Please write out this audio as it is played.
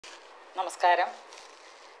നമസ്കാരം.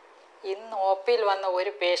 ഇന്ന് ഒപിയിൽ വന്ന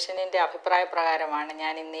ഒരു പേഷ്യൻറ്റിൻ്റെ അഭിപ്രായ പ്രകാരമാണ്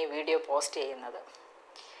ഞാൻ ഇന്ന് ഈ വീഡിയോ പോസ്റ്റ് ചെയ്യുന്നത്.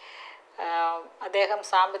 അദ്ദേഹം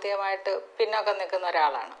സാമ്പത്തികമായിട്ട് പിന്നോക്കം നിൽക്കുന്ന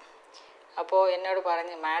ഒരാളാണ്. അപ്പോൾ എന്നോട്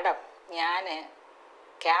പറഞ്ഞു, മാഡം, ഞാൻ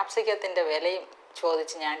ക്യാപ്സിക്കത്തിൻ്റെ വിലയും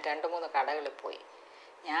ചോദിച്ച് ഞാൻ 2-3 കടകളിൽ പോയി.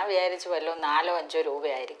 ഞാൻ വിചാരിച്ചു വല്ലോ 4-5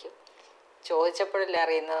 രൂപയായിരിക്കും. ചോദിച്ചപ്പോഴല്ലേ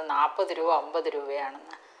അറിയുന്നത് 40 രൂപ 50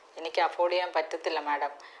 രൂപയാണെന്ന്. എനിക്ക് അഫോർഡ് ചെയ്യാൻ പറ്റത്തില്ല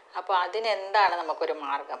മാഡം. അപ്പോൾ അതിനെന്താണ് നമുക്കൊരു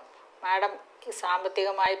മാർഗം? മാഡം, ഈ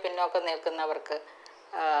സാമ്പത്തികമായി പിന്നോക്കം നിൽക്കുന്നവർക്ക്,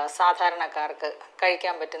 സാധാരണക്കാർക്ക്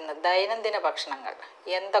കഴിക്കാൻ പറ്റുന്ന ദൈനംദിന ഭക്ഷണങ്ങൾ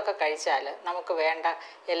എന്തൊക്കെ കഴിച്ചാൽ നമുക്ക് വേണ്ട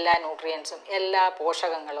എല്ലാ ന്യൂട്രിയൻസും എല്ലാ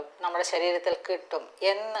പോഷകങ്ങളും നമ്മുടെ ശരീരത്തിൽ കിട്ടും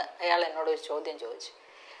എന്ന് അയാൾ എന്നോടൊരു ചോദ്യം ചോദിച്ചു.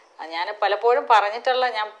 ഞാൻ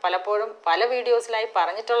പലപ്പോഴും പല വീഡിയോസിലായി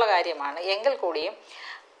പറഞ്ഞിട്ടുള്ള കാര്യമാണ്. എങ്കിൽ കൂടിയും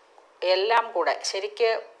എല്ലാം കൂടെ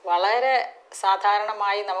ശരിക്ക് വളരെ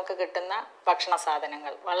സാധാരണമായി നമുക്ക് കിട്ടുന്ന ഭക്ഷണ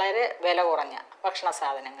സാധനങ്ങൾ, വളരെ വില കുറഞ്ഞ ഭക്ഷണ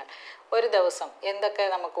സാധനങ്ങൾ ഒരു ദിവസം എന്തൊക്കെ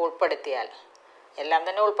നമുക്ക് ഉൾപ്പെടുത്തിയാൽ, എല്ലാം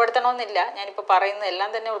തന്നെ ഉൾപ്പെടുത്തണമെന്നില്ല, ഞാനിപ്പോൾ പറയുന്നത് എല്ലാം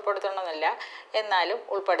തന്നെ ഉൾപ്പെടുത്തണമെന്നില്ല, എന്നാലും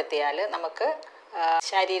ഉൾപ്പെടുത്തിയാൽ നമുക്ക്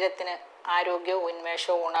ശരീരത്തിന് ആരോഗ്യവും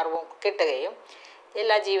ഉന്മേഷവും ഉണർവും കിട്ടുകയും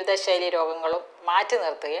എല്ലാ ജീവിതശൈലി രോഗങ്ങളും മാറ്റി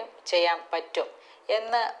നിർത്തുകയും ചെയ്യാൻ പറ്റും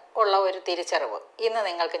എന്ന് ഉള്ള ഒരു തിരിച്ചറിവ് ഇന്ന്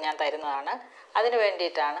നിങ്ങൾക്ക് ഞാൻ തരുന്നതാണ്. അതിനു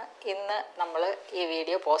വേണ്ടിയിട്ടാണ് ഇന്ന് നമ്മൾ ഈ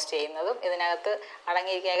വീഡിയോ പോസ്റ്റ് ചെയ്യുന്നതും. ഇതിനകത്ത്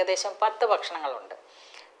അടങ്ങിയിരിക്കുന്ന ഏകദേശം 10 ഭക്ഷണങ്ങളുണ്ട്.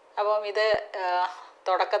 അപ്പം ഇത്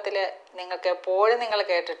തുടക്കത്തിൽ നിങ്ങൾക്ക് എപ്പോഴും നിങ്ങൾ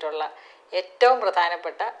കേട്ടിട്ടുള്ള ഏറ്റവും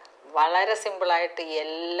പ്രധാനപ്പെട്ട, വളരെ സിമ്പിളായിട്ട്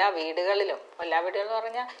എല്ലാ വീടുകളിലും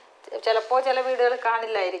പറഞ്ഞാൽ ചിലപ്പോൾ ചില വീടുകൾ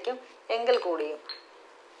കാണില്ലായിരിക്കും, എങ്കിൽ കൂടിയും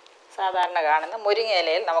സാധാരണ കാണുന്ന മുരിങ്ങ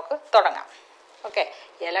ഇലയിൽ നമുക്ക് തുടങ്ങാം. ഓക്കെ,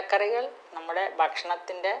 ഇലക്കറികൾ നമ്മുടെ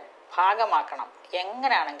ഭക്ഷണത്തിൻ്റെ ഭാഗമാക്കണം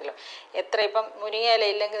എങ്ങനെയാണെങ്കിലും. ഇപ്പം മുരിങ്ങ ഇല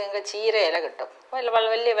ഇല്ലെങ്കിൽ നിങ്ങൾക്ക് ചീര ഇല കിട്ടും,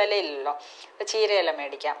 വലിയ വിലയില്ലല്ലോ, ചീര ഇല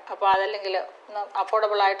മേടിക്കാം. അപ്പോൾ അതല്ലെങ്കിൽ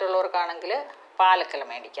അഫോർഡബിൾ ആയിട്ടുള്ളവർക്കാണെങ്കിൽ പാലക്കില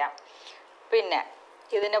മേടിക്കാം. പിന്നെ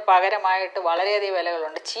ഇതിന് പകരമായിട്ട് വളരെയധികം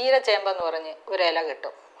വിലകളുണ്ട്. ചീര ചേമ്പെന്ന് പറഞ്ഞ് ഒരു ഇല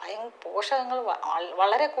കിട്ടും. പോഷകങ്ങൾ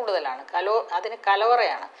വളരെ കൂടുതലാണ്, അതിന്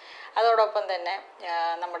കലോറയാണ്. അതോടൊപ്പം തന്നെ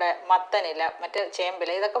നമ്മുടെ മത്തനില, മറ്റ്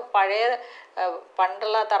ചേമ്പില, ഇതൊക്കെ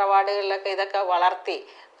പണ്ടുള്ള തറവാടുകളിലൊക്കെ ഇതൊക്കെ വളർത്തി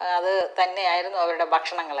അത് തന്നെയായിരുന്നു അവരുടെ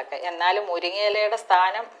ഭക്ഷണങ്ങളൊക്കെ. എന്നാലും മുരിങ്ങയിലയുടെ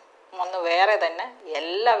സ്ഥാനം ഒന്ന് വേറെ തന്നെ.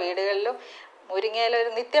 എല്ലാ വീടുകളിലും മുരിങ്ങയില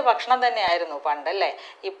ഒരു നിത്യഭക്ഷണം തന്നെയായിരുന്നു പണ്ടല്ലേ.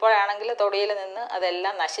 ഇപ്പോഴാണെങ്കിൽ തൊടിയിൽ നിന്ന്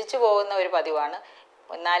അതെല്ലാം നശിച്ചു പോകുന്ന ഒരു പതിവാണ്.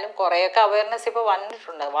 എന്നാലും കുറേയൊക്കെ അവയർനെസ് ഇപ്പോൾ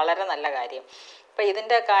വന്നിട്ടുണ്ട്, വളരെ നല്ല കാര്യം. അപ്പോൾ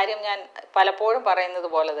ഇതിൻ്റെ കാര്യം ഞാൻ പലപ്പോഴും പറയുന്നത്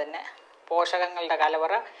പോലെ തന്നെ പോഷകങ്ങളുടെ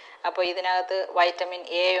കലവറ. അപ്പോൾ ഇതിനകത്ത് വൈറ്റമിൻ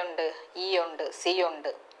എ ഉണ്ട്, ഇ ഉണ്ട്, സി ഉണ്ട്,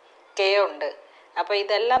 കെ ഉണ്ട്. അപ്പോൾ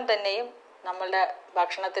ഇതെല്ലാം തന്നെയും നമ്മളുടെ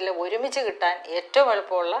ഭക്ഷണത്തിൽ ഒരുമിച്ച് കിട്ടാൻ ഏറ്റവും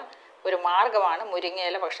എളുപ്പമുള്ള ഒരു മാർഗ്ഗമാണ്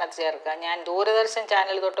മുരിങ്ങയില ഭക്ഷണത്തിൽ ചേർക്കുക. ഞാൻ ദൂരദർശൻ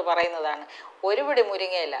ചാനൽ തൊട്ട് പറയുന്നതാണ്, ഒരു പിടി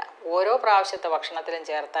മുരിങ്ങയില ഓരോ പ്രാവശ്യത്തെ ഭക്ഷണത്തിലും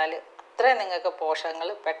ചേർത്താൽ അത്രയും നിങ്ങൾക്ക് പോഷകങ്ങൾ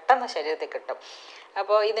പെട്ടെന്ന് ശരീരത്തിൽ കിട്ടും.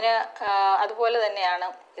 അപ്പോൾ ഇതിന് അതുപോലെ തന്നെയാണ്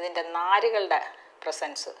ഇതിൻ്റെ നാരുകളുടെ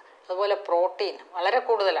പ്രസൻസ്, അതുപോലെ പ്രോട്ടീൻ വളരെ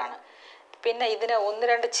കൂടുതലാണ്. പിന്നെ ഇതിന്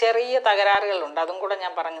 1-2 ചെറിയ തകരാറുകളുണ്ട്, അതും കൂടെ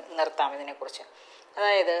ഞാൻ പറഞ്ഞ് നിർത്താം ഇതിനെക്കുറിച്ച്.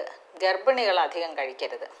 അതായത് ഗർഭിണികൾ അധികം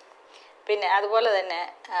കഴിക്കരുത്. പിന്നെ അതുപോലെ തന്നെ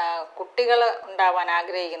കുട്ടികൾ ഉണ്ടാവാൻ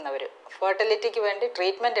ആഗ്രഹിക്കുന്നവർ, ഫെർട്ടിലിറ്റിക്ക് വേണ്ടി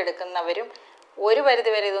ട്രീറ്റ്മെൻറ്റ് എടുക്കുന്നവരും ഒരു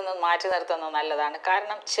പരിധിവരെ ഇതൊന്ന് മാറ്റി നിർത്തുന്നത് നല്ലതാണ്.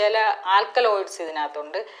 കാരണം ചില ആൽക്കലോയിഡ്സ്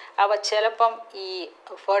ഇതിനകത്തുണ്ട്. അവ ചിലപ്പം ഈ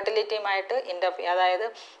ഫെർട്ടിലിറ്റിയുമായിട്ട് അതായത്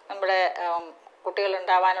നമ്മുടെ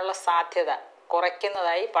കുട്ടികളുണ്ടാവാനുള്ള സാധ്യത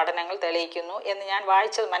കുറയ്ക്കുന്നതായി പഠനങ്ങൾ തെളിയിക്കുന്നു എന്ന് ഞാൻ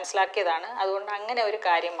മനസ്സിലാക്കിയതാണ്. അതുകൊണ്ട് അങ്ങനെ ഒരു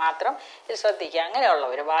കാര്യം മാത്രം ഇത് ശ്രദ്ധിക്കുക.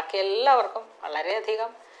 അങ്ങനെയുള്ളവർ, ബാക്കി എല്ലാവർക്കും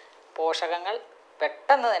വളരെയധികം പോഷകങ്ങൾ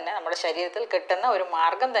പെട്ടെന്ന് തന്നെ നമ്മുടെ ശരീരത്തിൽ കിട്ടുന്ന ഒരു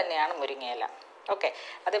മാർഗം തന്നെയാണ് മുരിങ്ങയില. ഓക്കെ,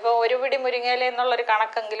 അതിപ്പോൾ ഒരു പിടി മുരിങ്ങയില എന്നുള്ളൊരു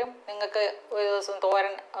കണക്കെങ്കിലും നിങ്ങൾക്ക് ഒരു ദിവസം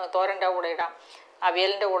തോരൻ്റെ കൂടെ ഇടാം,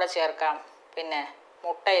 അവിയലിൻ്റെ കൂടെ ചേർക്കാം. പിന്നെ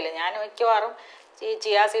മുട്ടയിൽ ഞാൻ മിക്കവാറും ഈ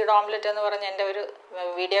ചിയാ സീഡ് ഓംലെറ്റ് എന്ന് പറഞ്ഞ് എൻ്റെ ഒരു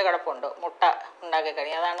വീഡിയോ കിടപ്പുണ്ട്, മുട്ട ഉണ്ടാക്കി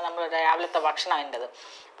കഴിഞ്ഞാൽ. അതാണ് നമ്മളുടെ രാവിലത്തെ ഭക്ഷണം എൻ്റെത്.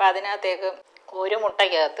 അപ്പോൾ അതിനകത്തേക്ക് ഒരു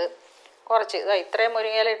മുട്ടയ്ക്കകത്ത് കുറച്ച് ഇത്രയും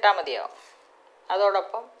മുരിങ്ങയില ഇട്ടാൽ മതിയാവും.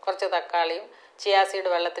 അതോടൊപ്പം കുറച്ച് തക്കാളിയും ചിയാ സീഡ്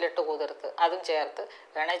വെള്ളത്തിലിട്ട് കുതിർത്ത് അതും ചേർത്ത്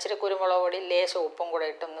വേണം, ഇച്ചിരി കുരുമുളക് പൊടി, ലേശം ഉപ്പും കൂടെ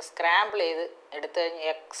ഇട്ടൊന്ന് സ്ക്രാമ്പിൾ ചെയ്ത് എടുത്തു കഴിഞ്ഞാൽ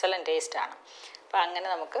എക്സലൻറ്റ് ടേസ്റ്റാണ്. അപ്പോൾ അങ്ങനെ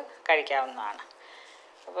നമുക്ക് കഴിക്കാവുന്നതാണ്.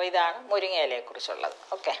 അപ്പോൾ ഇതാണ് മുരിങ്ങയിലയെക്കുറിച്ചുള്ളത്.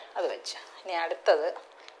 ഓക്കെ, അത് വെച്ച് ഇനി അടുത്തത്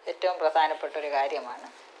ഏറ്റവും പ്രധാനപ്പെട്ടൊരു കാര്യമാണ്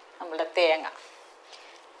നമ്മുടെ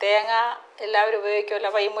തേങ്ങ എല്ലാവരും ഉപയോഗിക്കുമല്ലോ.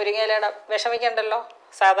 അപ്പോൾ ഈ മുരിങ്ങയിലയുടെ വിഷമിക്കണ്ടല്ലോ,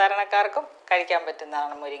 സാധാരണക്കാർക്കും കഴിക്കാൻ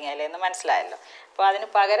പറ്റുന്നതാണ് മുരിങ്ങയില എന്ന് മനസ്സിലായല്ലോ. അപ്പോൾ അതിന്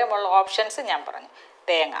പകരമുള്ള ഓപ്ഷൻസ് ഞാൻ പറഞ്ഞു.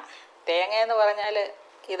 തേങ്ങ എന്ന് പറഞ്ഞാൽ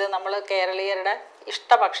ഇത് നമ്മൾ കേരളീയരുടെ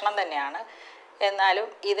ഇഷ്ടഭക്ഷണം തന്നെയാണ്. എന്നാലും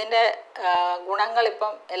ഇതിൻ്റെ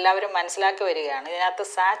ഗുണങ്ങളിപ്പം എല്ലാവരും മനസ്സിലാക്കി വരികയാണ്. ഇതിനകത്ത്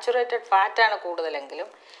സാച്ചുറേറ്റഡ് ഫാറ്റാണ് കൂടുതലെങ്കിലും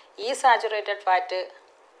ഈ സാച്ചുറേറ്റഡ് ഫാറ്റ്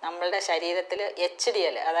നമ്മളുടെ ശരീരത്തിൽ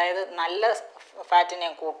HDL, അതായത് നല്ല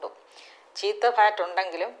ഫാറ്റിനെയും കൂട്ടും. ചീത്ത ഫാറ്റ്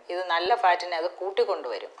ഉണ്ടെങ്കിലും ഇത് നല്ല ഫാറ്റിനെ അത്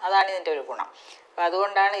കൂട്ടിക്കൊണ്ടുവരും. അതാണ് ഇതിൻ്റെ ഒരു ഗുണം. അപ്പോൾ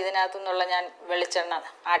അതുകൊണ്ടാണ് ഇതിനകത്തു നിന്നുള്ള ഞാൻ വെളിച്ചെണ്ണ,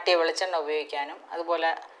 ആട്ടിയ വെളിച്ചെണ്ണ ഉപയോഗിക്കാനും അതുപോലെ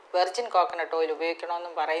വെർജിൻ കോക്കനട്ട് ഓയിൽ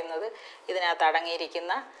ഉപയോഗിക്കണമെന്നും പറയുന്നത്. ഇതിനകത്ത്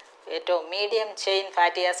അടങ്ങിയിരിക്കുന്ന ഏറ്റവും മീഡിയം ചെയിൻ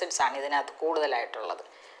ഫാറ്റി ആസിഡ്സാണ് ഇതിനകത്ത് കൂടുതലായിട്ടുള്ളത്.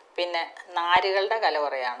 പിന്നെ നാരുകളുടെ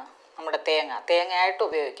കലവറയാണ് നമ്മുടെ തേങ്ങയായിട്ട്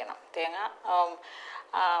ഉപയോഗിക്കണം. തേങ്ങ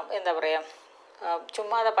എന്താ പറയുക,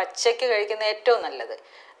 ചുമ്മാതെ പച്ചയ്ക്ക് കഴിക്കുന്ന ഏറ്റവും നല്ലത്.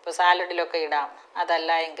 ഇപ്പോൾ സാലഡിലൊക്കെ ഇടാം,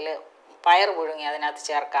 അതല്ല എങ്കിൽ പയർ പുഴുങ്ങി അതിനകത്ത്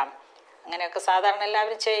ചേർക്കാം. അങ്ങനെയൊക്കെ സാധാരണ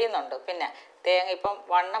എല്ലാവരും ചെയ്യുന്നുണ്ട്. പിന്നെ തേങ്ങ ഇപ്പം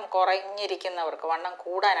വണ്ണം കുറഞ്ഞിരിക്കുന്നവർക്ക്, വണ്ണം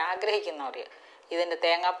കൂടാൻ ആഗ്രഹിക്കുന്നവർ ഇതിൻ്റെ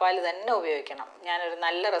തേങ്ങാപ്പാൽ തന്നെ ഉപയോഗിക്കണം. ഞാനൊരു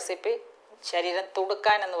നല്ല റെസിപ്പി ശരീരം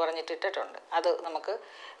തുടുക്കാൻ എന്ന് പറഞ്ഞിട്ട് ഇട്ടിട്ടുണ്ട്. അത് നമുക്ക്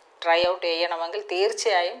ട്രൈ ഔട്ട് ചെയ്യണമെങ്കിൽ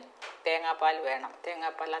തീർച്ചയായും തേങ്ങാപ്പാൽ വേണം.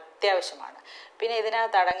 തേങ്ങാപ്പാൽ അത്യാവശ്യമാണ്. പിന്നെ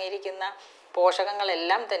ഇതിനകത്ത് അടങ്ങിയിരിക്കുന്ന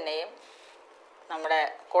പോഷകങ്ങളെല്ലാം തന്നെയും നമ്മുടെ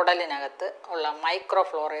കുടലിനകത്ത് ഉള്ള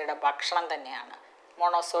മൈക്രോഫ്ലോറയുടെ ഭക്ഷണം തന്നെയാണ്.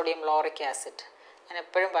 മോണോസോഡിയം ലോറിക് ആസിഡ്, ഞാൻ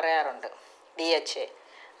എപ്പോഴും പറയാറുണ്ട്, DHA.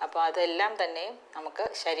 അപ്പോൾ അതെല്ലാം തന്നെയും നമുക്ക്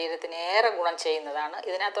ശരീരത്തിന് ഏറെ ഗുണം ചെയ്യുന്നതാണ്.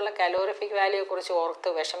 ഇതിനകത്തുള്ള കലോറിഫിക് വാല്യൂയെക്കുറിച്ച് ഓർത്ത്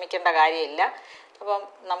വിഷമിക്കേണ്ട കാര്യമില്ല. അപ്പം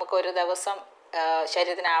നമുക്കൊരു ദിവസം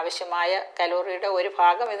ശരീരത്തിന് ആവശ്യമായ കലോറിയുടെ ഒരു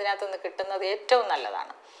ഭാഗം ഇതിനകത്ത് നിന്ന് കിട്ടുന്നത് ഏറ്റവും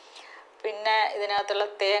നല്ലതാണ്. പിന്നെ ഇതിനകത്തുള്ള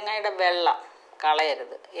തേങ്ങയുടെ വെള്ളം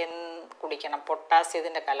കളയരുത്, കുടിക്കണം.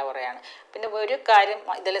 പൊട്ടാസ്യത്തിൻ്റെ കലവറയാണ്. പിന്നെ ഒരു കാര്യം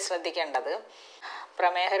ഇതിൽ ശ്രദ്ധിക്കേണ്ടത്,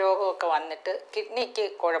 പ്രമേഹ രോഗമൊക്കെ വന്നിട്ട് കിഡ്നിക്ക്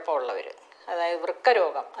കുഴപ്പമുള്ളവർ, അതായത്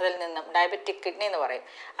വൃക്കരോഗം, അതിൽ നിന്നും ഡയബറ്റിക് കിഡ്നി എന്ന് പറയും,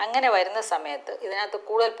 അങ്ങനെ വരുന്ന സമയത്ത് ഇതിനകത്ത്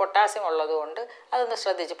കൂടുതൽ പൊട്ടാസ്യം ഉള്ളതുകൊണ്ട് അതൊന്ന്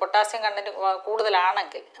ശ്രദ്ധിച്ച്. പൊട്ടാസ്യം കണ്ടൻറ്റ്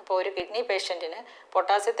കൂടുതലാണെങ്കിൽ, അപ്പോൾ ഒരു കിഡ്നി പേഷ്യൻറ്റിന്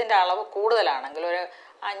പൊട്ടാസ്യത്തിൻ്റെ അളവ് കൂടുതലാണെങ്കിൽ ഒരു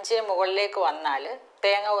 5 മുകളിലേക്ക് വന്നാൽ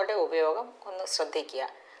തേങ്ങയുടെ ഉപയോഗം ഒന്ന് ശ്രദ്ധിക്കുക.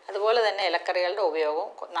 അതുപോലെ തന്നെ ഇലക്കറികളുടെ ഉപയോഗവും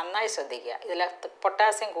നന്നായി ശ്രദ്ധിക്കുക. ഇതിൽ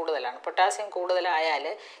പൊട്ടാസ്യം കൂടുതലാണ്. പൊട്ടാസ്യം കൂടുതലായാൽ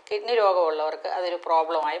കിഡ്നി രോഗമുള്ളവർക്ക് അതൊരു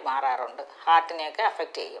പ്രോബ്ലമായി മാറാറുണ്ട്, ഹാർട്ടിനെയൊക്കെ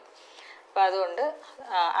അഫക്റ്റ് ചെയ്യും. അപ്പോൾ അതുകൊണ്ട്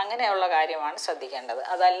അങ്ങനെയുള്ള കാര്യമാണ് ശ്രദ്ധിക്കേണ്ടത്.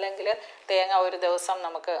 അതല്ലെങ്കിൽ തേങ്ങ ഒരു ദിവസം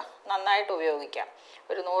നമുക്ക് നന്നായിട്ട് ഉപയോഗിക്കാം.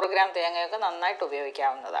 ഒരു 100 ഗ്രാം തേങ്ങയൊക്കെ നന്നായിട്ട്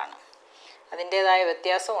ഉപയോഗിക്കാവുന്നതാണ്. അതിൻ്റേതായ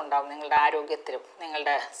വ്യത്യാസവും ഉണ്ടാകും നിങ്ങളുടെ ആരോഗ്യത്തിലും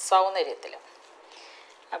നിങ്ങളുടെ സൗന്ദര്യത്തിലും.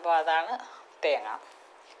 അപ്പോൾ അതാണ് തേങ്ങ.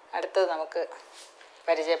 അടുത്തത് നമുക്ക്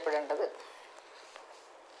പരിചയപ്പെടേണ്ടത്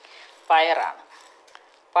പയറാണ്.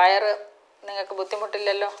 പയർ നിങ്ങൾക്ക്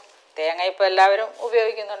ബുദ്ധിമുട്ടില്ലല്ലോ, തേങ്ങ ഇപ്പോൾ എല്ലാവരും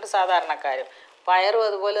ഉപയോഗിക്കുന്നുണ്ട്, സാധാരണക്കാരും. പയറും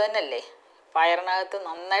അതുപോലെ തന്നെയല്ലേ. പയറിനകത്ത്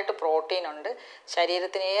നന്നായിട്ട് പ്രോട്ടീനുണ്ട്.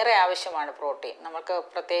 ശരീരത്തിന് ഏറെ ആവശ്യമാണ് പ്രോട്ടീൻ. നമുക്ക്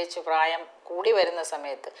പ്രത്യേകിച്ച് പ്രായം കൂടി വരുന്ന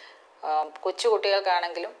സമയത്ത്, കൊച്ചു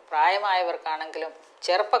കുട്ടികൾക്കാണെങ്കിലും പ്രായമായവർക്കാണെങ്കിലും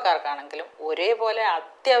ചെറുപ്പക്കാർക്കാണെങ്കിലും ഒരേപോലെ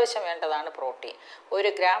അത്യാവശ്യം വേണ്ടതാണ് പ്രോട്ടീൻ.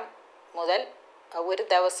 1 ഗ്രാം മുതൽ ഒരു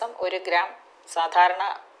ദിവസം 1 ഗ്രാം സാധാരണ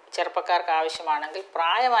ചെറുപ്പക്കാർക്ക് ആവശ്യമാണെങ്കിൽ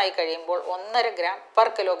പ്രായമായി കഴിയുമ്പോൾ 1.5 gram per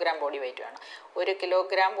kilogram body weight വേണം. 1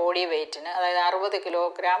 കിലോഗ്രാം ബോഡി വെയ്റ്റിന്, അതായത് 60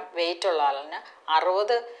 കിലോഗ്രാം വെയിറ്റ് ഉള്ള ആളിന്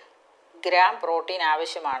 60 ഗ്രാം പ്രോട്ടീൻ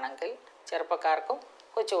ആവശ്യമാണെങ്കിൽ ചെറുപ്പക്കാർക്കും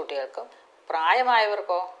കൊച്ചുകുട്ടികൾക്കും,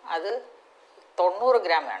 പ്രായമായവർക്കോ അത് 90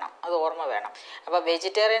 ഗ്രാം വേണം. അത് ഓർമ്മ വേണം. അപ്പോൾ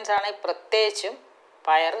വെജിറ്റേറിയൻസ് ആണെങ്കിൽ പ്രത്യേകിച്ചും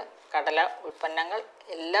പയർ, കടല ഉൽപ്പന്നങ്ങൾ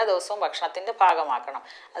എല്ലാ ദിവസവും ഭക്ഷണത്തിൻ്റെ ഭാഗമാക്കണം.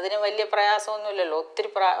 അതിന് വലിയ പ്രയാസമൊന്നുമില്ലല്ലോ,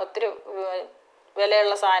 ഒത്തിരി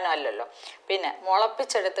വിലയുള്ള സാധനമല്ലല്ലോ. പിന്നെ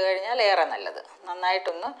മുളപ്പിച്ചെടുത്ത് കഴിഞ്ഞാൽ ഏറെ നല്ലത്.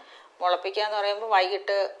 നന്നായിട്ടൊന്ന് മുളപ്പിക്കുക എന്ന് പറയുമ്പോൾ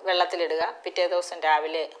വൈകിട്ട് വെള്ളത്തിലിടുക, പിറ്റേ ദിവസം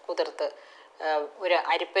രാവിലെ കുതിർത്ത് ഒരു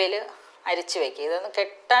അരിപ്പയിൽ അരിച്ച് വയ്ക്കുക. ഇതൊന്നും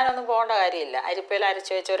കെട്ടാനൊന്നും പോകേണ്ട കാര്യമില്ല. അരിപ്പയിൽ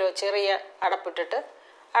അരിച്ച് വെച്ച് ഒരു ചെറിയ അടപ്പിട്ടിട്ട്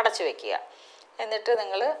അടച്ചു വയ്ക്കുക. എന്നിട്ട്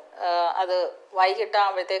നിങ്ങൾ അത്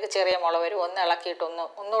വൈകിട്ടാകുമ്പോഴത്തേക്ക് ചെറിയ മുള വരും, ഒന്ന് ഇളക്കിയിട്ട്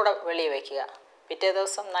ഒന്നുകൂടെ വെളിയിൽ വയ്ക്കുക. പിറ്റേ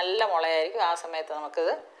ദിവസം നല്ല മുളയായിരിക്കും. ആ സമയത്ത്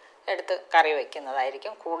നമുക്കിത് എടുത്ത് കറി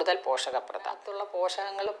വയ്ക്കുന്നതായിരിക്കും കൂടുതൽ പോഷകപ്രദം. അതുള്ള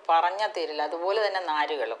പോഷകങ്ങൾ പറഞ്ഞാൽ തീരില്ല. അതുപോലെ തന്നെ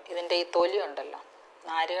നാരുകളും. ഇതിൻ്റെ ഈ തൊലി ഉണ്ടല്ലോ,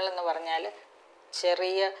 നാരുകളെന്ന് പറഞ്ഞാൽ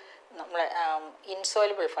ചെറിയ നമ്മളെ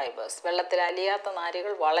ഇൻസോലുബിൾ ഫൈബേഴ്സ്, വെള്ളത്തിൽ അലിയാത്ത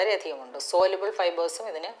നാരുകൾ വളരെയധികമുണ്ട്. സോലുബിൾ ഫൈബേഴ്സും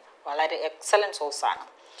ഇതിന് വളരെ എക്സലൻറ്റ് സോഴ്സാണ്.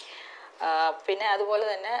 പിന്നെ അതുപോലെ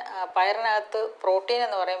തന്നെ പയറിനകത്ത് പ്രോട്ടീൻ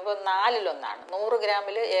എന്ന് പറയുമ്പോൾ 4-1 100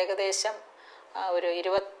 ഗ്രാമിൽ ഏകദേശം ഒരു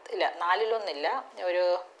 4-1 ഒരു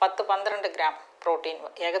 10-12 ഗ്രാം പ്രോട്ടീൻ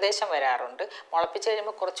ഏകദേശം വരാറുണ്ട്. മുളപ്പിച്ച്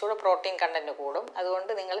കഴിയുമ്പോൾ കുറച്ചുകൂടെ പ്രോട്ടീൻ കണ്ടൻറ്റ് കൂടും.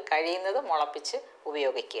 അതുകൊണ്ട് നിങ്ങൾ കഴിയുന്നത് മുളപ്പിച്ച്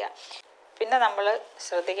ഉപയോഗിക്കുക. പിന്നെ നമ്മൾ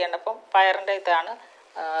ശ്രദ്ധിക്കേണ്ടപ്പം പയറിൻ്റെ ഇതാണ്,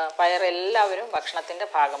 പയർ എല്ലാവരും ഭക്ഷണത്തിൻ്റെ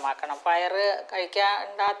ഭാഗമാക്കണം. പയർ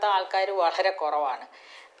കഴിക്കാണ്ടാത്ത ആൾക്കാർ വളരെ കുറവാണ്.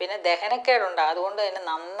 പിന്നെ ദഹനക്കേടുണ്ട്, അതുകൊണ്ട് തന്നെ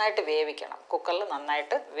നന്നായിട്ട് വേവിക്കണം. കുക്കറിൽ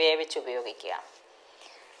നന്നായിട്ട് വേവിച്ച് ഉപയോഗിക്കുക.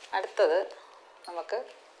 അടുത്തത് നമുക്ക്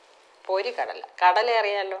പൊരിക്കടല. കടല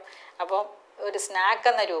അറിയാമല്ലോ. അപ്പം ഒരു സ്നാക്ക്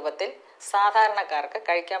എന്ന രൂപത്തിൽ സാധാരണക്കാർക്ക്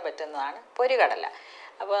കഴിക്കാൻ പറ്റുന്നതാണ് പൊരിക്കടല.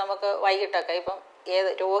 അപ്പോൾ നമുക്ക് വൈകിട്ടൊക്കെ ഇപ്പം ഏത്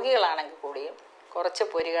രോഗികളാണെങ്കിൽ കൂടിയും കുറച്ച്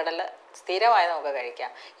പൊരികടല സ്ഥിരമായി നമുക്ക്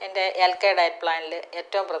കഴിക്കാം. എൻ്റെ LK ഡയറ്റ് പ്ലാനിൽ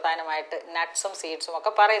ഏറ്റവും പ്രധാനമായിട്ട് നട്ട്സും സീഡ്സും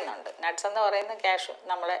ഒക്കെ പറയുന്നുണ്ട്. നട്ട്സ് എന്ന് പറയുന്ന കാഷ്യൂ,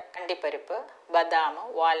 നമ്മളെ അണ്ടിപ്പരിപ്പ്, ബദാം,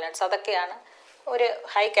 വാൾനട്ട്സ്, അതൊക്കെയാണ് ഒരു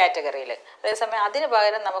ഹൈ കാറ്റഗറിയിൽ. അതേസമയം അതിന്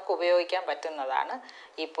പകരം നമുക്ക് ഉപയോഗിക്കാൻ പറ്റുന്നതാണ്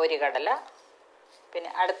ഈ പൊരികടല.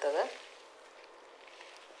 പിന്നെ അടുത്തത്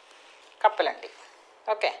കപ്പലണ്ടി.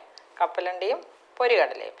 ഓക്കെ, കപ്പലണ്ടിയും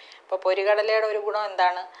പൊരികടലയും. അപ്പോൾ പൊരികടലയുടെ ഒരു ഗുണം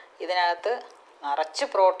എന്താണ്? ഇതിനകത്ത് നിറച്ച്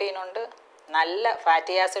പ്രോട്ടീനുണ്ട്, നല്ല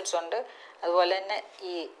ഫാറ്റി ആസിഡ്സ് ഉണ്ട്, അതുപോലെ തന്നെ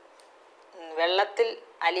ഈ വെള്ളത്തിൽ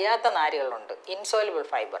അലിയാത്ത നാരുകളുണ്ട്, ഇൻസോലുബിൾ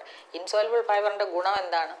ഫൈബർ. ഇൻസോലുബിൾ ഫൈബറിൻ്റെ ഗുണം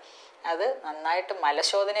എന്താണ്? അത് നന്നായിട്ട്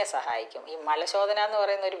മലശോധനയെ സഹായിക്കും. ഈ മലശോധന എന്ന്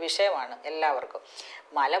പറയുന്ന ഒരു വിഷയമാണ് എല്ലാവർക്കും.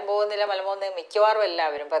 മലം പോകുന്നില്ല മിക്കവാറും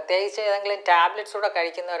എല്ലാവരും, പ്രത്യേകിച്ച് ഏതെങ്കിലും ടാബ്ലറ്റ്സ് കൂടെ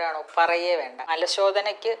കഴിക്കുന്നവരാണോ പറയേ വേണ്ട.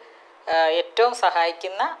 മലശോധനയ്ക്ക് ഏറ്റവും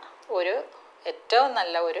സഹായിക്കുന്ന ഏറ്റവും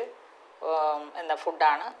നല്ല ഒരു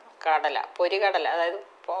ഫുഡാണ് കടല, പൊരികടല. അതായത്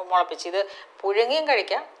മുളപ്പിച്ച് ഇത് പുഴുങ്ങിയും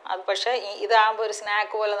കഴിക്കാം. അത് പക്ഷേ ഇതാകുമ്പോൾ ഒരു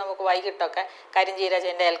സ്നാക്ക് പോലെ നമുക്ക് വൈകിട്ടൊക്കെ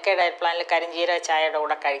എൻ്റെ LK ഡയറ്റ് പ്ലാനിൽ കരിഞ്ജീരക ചായയുടെ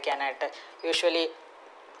കൂടെ കഴിക്കാനായിട്ട് യൂഷ്വലി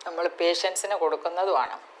നമ്മൾ പേഷ്യൻസിന്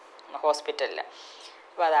കൊടുക്കുന്നതുമാണ് ഹോസ്പിറ്റലിൽ.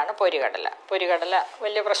 അപ്പോൾ അതാണ് പൊരികടല. പൊരികടല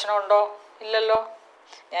വലിയ പ്രശ്നമുണ്ടോ? ഇല്ലല്ലോ.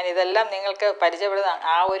 ഞാനിതെല്ലാം നിങ്ങൾക്ക് പരിചയപ്പെടുത്താം.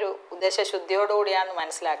 ആ ഒരു ഉദ്ദേശശുദ്ധിയോടുകൂടിയാണെന്ന്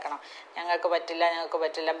മനസ്സിലാക്കണം. ഞങ്ങൾക്ക്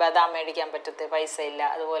പറ്റില്ല, ബദാം മേടിക്കാൻ പൈസ ഇല്ല,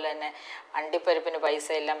 അതുപോലെ തന്നെ അണ്ടിപ്പരിപ്പിന് പൈസ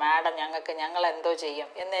ഇല്ല, മാഡം ഞങ്ങൾ എന്തോ ചെയ്യും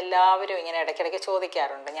എന്ന് എല്ലാവരും ഇങ്ങനെ ഇടയ്ക്കിടയ്ക്ക്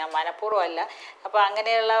ചോദിക്കാറുണ്ട്. ഞാൻ മനഃപൂർവ്വമല്ല. അപ്പോൾ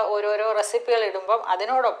അങ്ങനെയുള്ള ഓരോരോ റെസിപ്പികൾ ഇടുമ്പം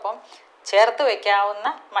അതിനോടൊപ്പം ചേർത്ത് വയ്ക്കാവുന്ന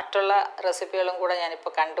മറ്റുള്ള റെസിപ്പികളും കൂടെ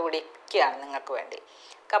ഞാനിപ്പോൾ കണ്ടുപിടിക്കുകയാണ് നിങ്ങൾക്ക് വേണ്ടി.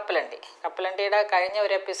 കപ്പലണ്ടിയുടെ കഴിഞ്ഞ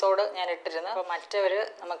ഒരു എപ്പിസോഡ് ഞാൻ ഇട്ടിരുന്നു. അപ്പോൾ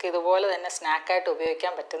നമുക്ക് ഇതുപോലെ തന്നെ സ്നാക്കായിട്ട്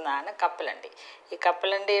ഉപയോഗിക്കാൻ പറ്റുന്നതാണ് കപ്പലണ്ടി. ഈ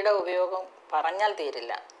കപ്പലണ്ടിയുടെ ഉപയോഗം പറഞ്ഞാൽ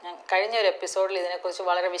തീരില്ല. ഞാൻ കഴിഞ്ഞ ഒരു എപ്പിസോഡിൽ ഇതിനെക്കുറിച്ച്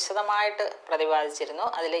വളരെ വിശദമായിട്ട് പ്രതിപാദിച്ചിരുന്നു.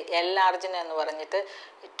 അതിൽ L-arginine എന്ന് പറഞ്ഞിട്ട്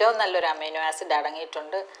ഏറ്റവും നല്ലൊരു അമൈനോ ആസിഡ്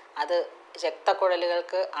അടങ്ങിയിട്ടുണ്ട്. അത്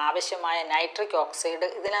രക്തക്കുഴലുകൾക്ക് ആവശ്യമായ നൈട്രിക് ഓക്സൈഡ്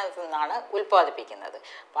ഇതിനകത്ത് നിന്നാണ് ഉൽപ്പാദിപ്പിക്കുന്നത്.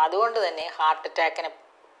 അപ്പോൾ അതുകൊണ്ട് തന്നെ ഹാർട്ട് അറ്റാക്കിനെ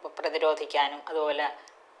പ്രതിരോധിക്കാനും, അതുപോലെ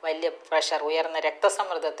വലിയ പ്രഷർ, ഉയർന്ന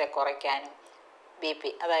രക്തസമ്മർദ്ദത്തെ കുറയ്ക്കാനും, ബി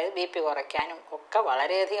പി കുറയ്ക്കാനും ഒക്കെ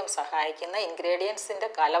വളരെയധികം സഹായിക്കുന്ന ഇൻഗ്രീഡിയൻസിൻ്റെ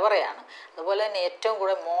കലവറയാണ്. അതുപോലെ തന്നെ ഏറ്റവും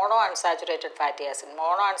കൂടുതൽ മോണോ അൺസാച്ചുറേറ്റഡ്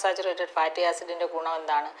ഫാറ്റി ആസിഡിൻ്റെ ഗുണം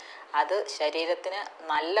എന്താണ്? അത് ശരീരത്തിന്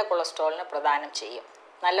നല്ല കൊളസ്ട്രോളിനെ പ്രദാനം ചെയ്യും,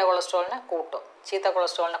 നല്ല കൊളസ്ട്രോളിനെ കൂട്ടും, ചീത്ത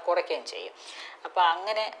കൊളസ്ട്രോളിനെ കുറയ്ക്കുകയും ചെയ്യും. അപ്പോൾ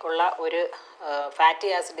അങ്ങനെ ഉള്ള ഒരു ഫാറ്റി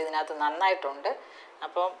ആസിഡ് ഇതിനകത്ത് നന്നായിട്ടുണ്ട്.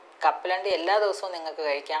 അപ്പം കപ്പലണ്ടി എല്ലാ ദിവസവും നിങ്ങൾക്ക്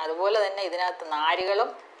കഴിക്കാം. അതുപോലെ തന്നെ ഇതിനകത്ത്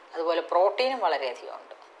നാരുകളും അതുപോലെ പ്രോട്ടീനും വളരെയധികം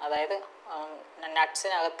ഉണ്ട്. അതായത്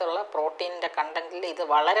നട്ട്സിനകത്തുള്ള പ്രോട്ടീനിൻ്റെ കണ്ടൻറ്റിൽ ഇത്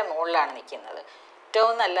വളരെ മുകളിലാണ് നിൽക്കുന്നത്.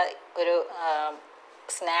 ഏറ്റവും നല്ല ഒരു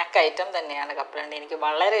സ്നാക്ക് ഐറ്റം തന്നെയാണ് കപ്പലണ്ടി. എനിക്ക്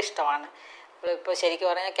വളരെ ഇഷ്ടമാണ്. ഇപ്പോൾ ശരിക്കും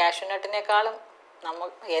പറഞ്ഞാൽ കാഷ്യൂനട്ടിനേക്കാളും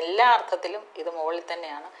എല്ലാ അർത്ഥത്തിലും ഇത് മുകളിൽ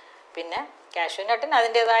തന്നെയാണ്. പിന്നെ കാഷ്യൂനട്ടിന്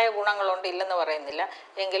അതിൻ്റേതായ ഗുണങ്ങളുണ്ട്, ഇല്ലെന്ന് പറയുന്നില്ല.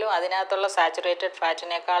 എങ്കിലും അതിനകത്തുള്ള സാച്ചുറേറ്റഡ്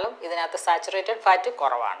ഫാറ്റിനേക്കാളും ഇതിനകത്ത് സാച്ചുറേറ്റഡ് ഫാറ്റ്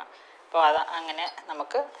കുറവാണ്. അപ്പോൾ അങ്ങനെ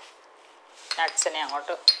നമുക്ക് നട്ട്സിനെ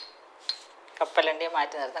അങ്ങോട്ട് കപ്പലണ്ടിയെ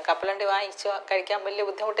മാറ്റി നിർത്താം. കപ്പലണ്ടി വാങ്ങിച്ച് കഴിക്കാൻ വലിയ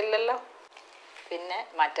ബുദ്ധിമുട്ടില്ലല്ലോ. പിന്നെ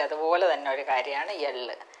മറ്റതുപോലെ തന്നെ ഒരു കാര്യമാണ്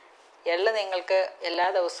എള്ള് നിങ്ങൾക്ക് എല്ലാ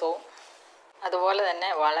ദിവസവും അതുപോലെ തന്നെ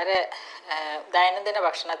വളരെ ദൈനംദിന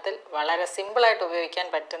ഭക്ഷണത്തിൽ വളരെ സിമ്പിളായിട്ട് ഉപയോഗിക്കാൻ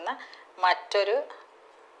പറ്റുന്ന മറ്റൊരു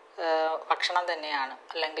ഭക്ഷണം തന്നെയാണ്,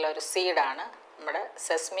 അല്ലെങ്കിൽ ഒരു സീഡാണ് നമ്മുടെ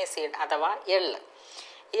സെസ്മി സീഡ് അഥവാ എള്ള്.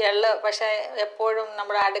 ഈ എള്ള് പക്ഷേ എപ്പോഴും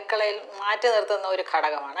നമ്മുടെ അടുക്കളയിൽ മാറ്റി നിർത്തുന്ന ഒരു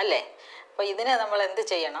ഘടകമാണ് അല്ലേ. അപ്പോൾ ഇതിനെ നമ്മൾ എന്ത്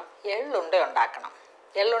ചെയ്യണം? എള്ളുണ്ട ഉണ്ടാക്കണം.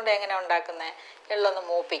 എള്ളുണ്ട എങ്ങനെ ഉണ്ടാക്കുന്നത്? എള്ളൊന്ന്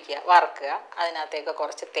മൂപ്പിക്കുക, വറുക്കുക, അതിനകത്തേക്ക്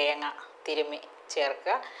കുറച്ച് തേങ്ങ തിരുമ്മി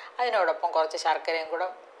ചേർക്കുക, അതിനോടൊപ്പം കുറച്ച് ശർക്കരയും കൂടെ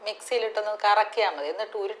മിക്സിയിലിട്ടൊന്ന് കറക്കിയാൽ മതി.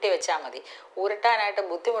 എന്നിട്ട് ഉരുട്ടി വെച്ചാൽ മതി. ഉരുട്ടാനായിട്ട്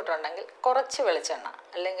ബുദ്ധിമുട്ടുണ്ടെങ്കിൽ കുറച്ച് വെളിച്ചെണ്ണ,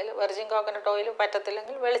 അല്ലെങ്കിൽ വെർജിൻ കോക്കനട്ട് ഓയിൽ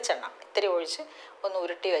പറ്റത്തില്ലെങ്കിൽ വെളിച്ചെണ്ണ ഇത്തിരി ഒഴിച്ച് ഒന്ന്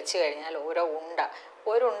ഉരുട്ടി വെച്ച് കഴിഞ്ഞാൽ ഒരു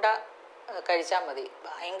ഉണ്ട കഴിച്ചാൽ മതി.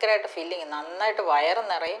 ഭയങ്കരമായിട്ട് ഫില്ലിങ്, നന്നായിട്ട് വയറ്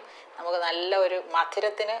നിറയും. നമുക്ക് നല്ല ഒരു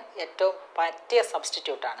മധുരത്തിന് ഏറ്റവും പറ്റിയ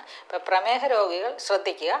സബ്സ്റ്റിറ്റ്യൂട്ടാണ്. ഇപ്പോൾ പ്രമേഹ രോഗികൾ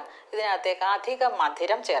ശ്രദ്ധിക്കുക, ഇതിനകത്തേക്ക് അധികം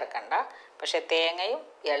മധുരം ചേർക്കണ്ട. പക്ഷേ തേങ്ങയും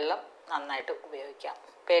എള്ളും നന്നായിട്ട് ഉപയോഗിക്കാം,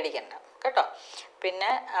 പേടിക്കണ്ട കേട്ടോ. പിന്നെ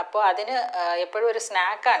അപ്പോൾ അതിന് എപ്പോഴും ഒരു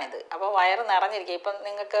സ്നാക്കാണിത്. അപ്പോൾ വയറ് നിറഞ്ഞിരിക്കുക. ഇപ്പം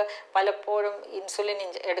നിങ്ങൾക്ക് പലപ്പോഴും ഇൻസുലിൻ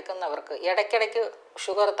എടുക്കുന്നവർക്ക് ഇടയ്ക്കിടയ്ക്ക്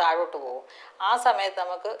ഷുഗർ താഴോട്ട് പോകും. ആ സമയത്ത്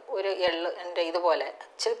നമുക്ക് ഒരു ഇതുപോലെ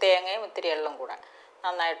ഇച്ചിരി തേങ്ങയും ഇത്തിരി എള്ളും കൂടെ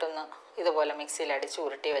നന്നായിട്ടൊന്ന് ഇതുപോലെ മിക്സിയിൽ അടിച്ച്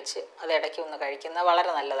ഉരുട്ടി വെച്ച് അത് ഇടയ്ക്ക് ഒന്ന് കഴിക്കുന്നത്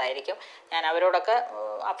വളരെ നല്ലതായിരിക്കും. ഞാൻ അവരോടൊക്കെ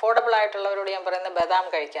അഫോർഡബിൾ ആയിട്ടുള്ളവരോട് ഞാൻ പറയുന്നത് ബദാം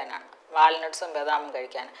കഴിക്കാനാണ്, വാൾനട്ട്സും ബദാമും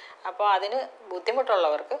കഴിക്കാൻ. അപ്പോൾ അതിന്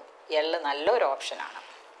ബുദ്ധിമുട്ടുള്ളവർക്ക് എള്ള് നല്ലൊരു ഓപ്ഷനാണ്.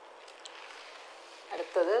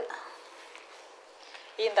 അടുത്തത്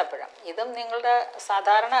ഈന്തപ്പഴം. ഇതും നിങ്ങളുടെ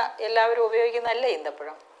സാധാരണ എല്ലാവരും ഉപയോഗിക്കുന്നതല്ലേ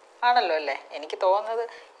ഈന്തപ്പഴം? ആണല്ലോ അല്ലേ? എനിക്ക് തോന്നുന്നത്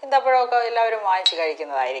ഈന്തപ്പഴമൊക്കെ എല്ലാവരും വാങ്ങിച്ച്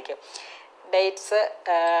കഴിക്കുന്നതായിരിക്കും. ഡേറ്റ്സ്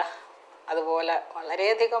അതുപോലെ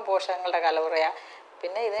വളരെയധികം പോഷകങ്ങളുടെ കലവറയാണ്.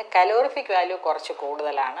 പിന്നെ ഇതിന് കലോറിഫിക് വാല്യൂ കുറച്ച്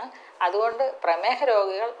കൂടുതലാണ്. അതുകൊണ്ട് പ്രമേഹ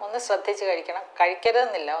രോഗികൾ ഒന്ന് ശ്രദ്ധിച്ച് കഴിക്കണം.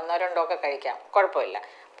 കഴിക്കരുതെന്നില്ല, ഒന്നോ രണ്ടോ ഒക്കെ കഴിക്കാം, കുഴപ്പമില്ല.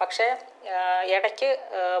 പക്ഷേ ഇടയ്ക്ക്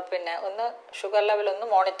പിന്നെ ഒന്ന് ഷുഗർ ലെവൽ ഒന്ന്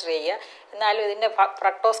മോണിറ്റർ ചെയ്യുക. എന്നാലും ഇതിൻ്റെ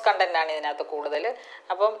ഫ്രക്ടോസ് കണ്ടൻ്റാണ് ഇതിനകത്ത് കൂടുതൽ.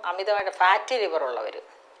 അപ്പം അമിതമായിട്ട് ഫാറ്റി ലിവർ ഉള്ളവർ,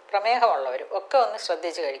 പ്രമേഹമുള്ളവർ ഒക്കെ ഒന്ന്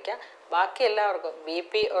ശ്രദ്ധിച്ച് കഴിക്കുക. ബാക്കി എല്ലാവർക്കും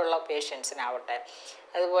BP ഉള്ള പേഷ്യൻസിനാവട്ടെ,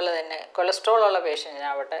 അതുപോലെ തന്നെ കൊളസ്ട്രോൾ ഉള്ള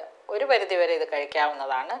പേഷ്യൻസിനാവട്ടെ ഒരു പരിധിവരെ ഇത്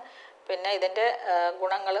കഴിക്കാവുന്നതാണ്. പിന്നെ ഇതിൻ്റെ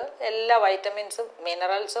ഗുണങ്ങൾ എല്ലാ വൈറ്റമിൻസും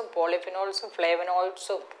മിനറൽസും പോളിഫിനോൾസും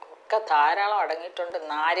ഫ്ലേവനോയിഡ്സും ഒക്കെ ധാരാളം അടങ്ങിയിട്ടുണ്ട്.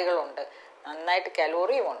 നാരുകളുണ്ട്, നന്നായിട്ട്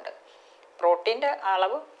കലോറിയുമുണ്ട്. പ്രോട്ടീൻ്റെ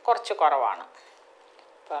അളവ് കുറച്ച് കുറവാണ്.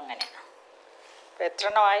 അപ്പോൾ അങ്ങനെയാണ്. അപ്പോൾ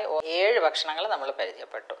എത്രണ്ണമായി? 7 ഭക്ഷണങ്ങൾ നമ്മൾ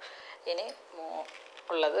പരിചയപ്പെട്ടു. ഇനി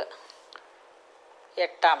ഉള്ളത്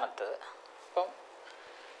 8ാമത്തത്. അപ്പം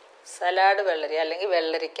സലാഡ് വെള്ളരി അല്ലെങ്കിൽ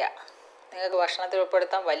വെള്ളരിക്ക നിങ്ങൾക്ക് ഭക്ഷണത്തിൽ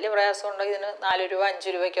ഉൾപ്പെടുത്താൻ വലിയ പ്രയാസമുണ്ടെങ്കിൽ ഇതിന് 4 രൂപ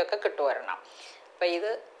 5 രൂപയ്ക്കൊക്കെ കിട്ടുമായിരുന്നു. അപ്പോൾ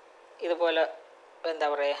ഇതുപോലെ എന്താ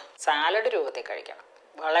പറയുക, സാലഡ് രൂപത്തിൽ കഴിക്കണം.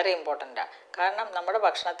 വളരെ ഇമ്പോർട്ടൻ്റാണ്. കാരണം നമ്മുടെ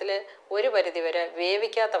ഭക്ഷണത്തിൽ ഒരു പരിധിവരെ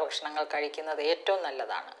വേവിക്കാത്ത ഭക്ഷണങ്ങൾ കഴിക്കുന്നത് ഏറ്റവും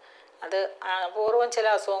നല്ലതാണ്. അത് അപൂർവം ചില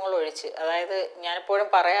അസുഖങ്ങൾ ഒഴിച്ച്, അതായത് ഞാനെപ്പോഴും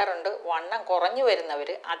പറയാറുണ്ട്, വണ്ണം കുറഞ്ഞു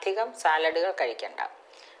വരുന്നവർ അധികം സാലഡുകൾ കഴിക്കണ്ട.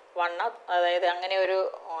 അതായത് അങ്ങനെ ഒരു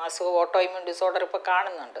അസുഖം ഓട്ടോ ഇമ്മ്യൂൺ ഡിസോർഡർ ഇപ്പോൾ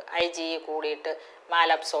കാണുന്നുണ്ട്. IgE കൂടിയിട്ട്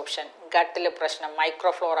മാലബ്സോർപ്ഷൻ, ഗട്ടിൽ പ്രശ്നം,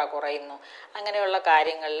 മൈക്രോഫ്ലോറ കുറയുന്നു. അങ്ങനെയുള്ള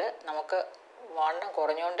കാര്യങ്ങളിൽ നമുക്ക് വണ്ണം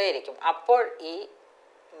കുറഞ്ഞുകൊണ്ടേയിരിക്കും. അപ്പോൾ ഈ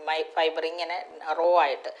ഫൈബർ ഇങ്ങനെ റോ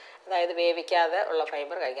ആയിട്ട്, അതായത് വേവിക്കാതെ ഉള്ള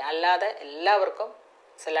ഫൈബർ കഴിക്കാം. അല്ലാതെ എല്ലാവർക്കും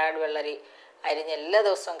സലാഡ് വെള്ളരി അരിഞ്ഞ് എല്ലാ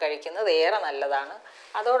ദിവസവും കഴിക്കുന്നത് ഏറെ നല്ലതാണ്.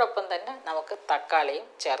 അതോടൊപ്പം തന്നെ നമുക്ക് തക്കാളിയും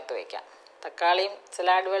ചേർത്ത് വയ്ക്കാം. തക്കാളിയും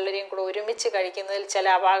സലാഡ് വെള്ളരിയും കൂടെ ഒരുമിച്ച് കഴിക്കുന്നതിൽ ചില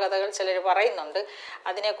അപാകതകൾ ചിലർ പറയുന്നുണ്ട്.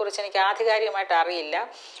 അതിനെക്കുറിച്ച് എനിക്ക് ആധികാരികമായിട്ട് അറിയില്ല.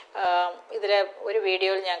 ഇതിലെ ഒരു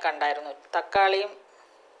വീഡിയോയിൽ ഞാൻ കണ്ടായിരുന്നു, തക്കാളിയും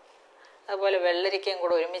അതുപോലെ വെള്ളരിക്കയും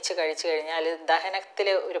കൂടെ ഒരുമിച്ച് കഴിച്ചു കഴിഞ്ഞാൽ ദഹനത്തിൽ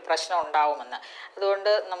ഒരു പ്രശ്നം ഉണ്ടാവുമെന്ന്.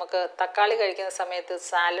 അതുകൊണ്ട് നമുക്ക് തക്കാളി കഴിക്കുന്ന സമയത്ത്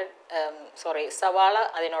സവാള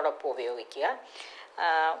അതിനോടൊപ്പം ഉപയോഗിക്കുക.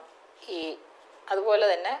 അതുപോലെ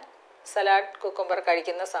തന്നെ സലാഡ് കുക്കുംബർ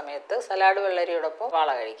കഴിക്കുന്ന സമയത്ത് സലാഡ് വെള്ളരിയോടൊപ്പം വാള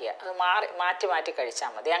കഴിക്കുക. അത് മാറ്റി കഴിച്ചാൽ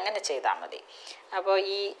മതി, അങ്ങനെ ചെയ്താൽ മതി. അപ്പോൾ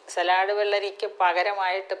ഈ സലാഡ് വെള്ളരിക്ക്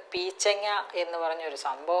പകരമായിട്ട് പീച്ചങ്ങ എന്ന് പറഞ്ഞൊരു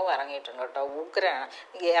സംഭവം ഇറങ്ങിയിട്ടുണ്ട് കേട്ടോ. ഉഗ്രനാണ്.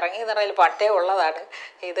 ഇറങ്ങിയെന്ന് പറഞ്ഞാൽ പട്ടേ ഉള്ളതാണ്.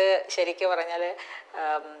 ഇത് ശരിക്കും പറഞ്ഞാൽ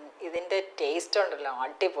ഇതിൻ്റെ ടേസ്റ്റ് ഉണ്ടല്ലോ,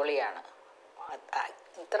 അടിപൊളിയാണ്.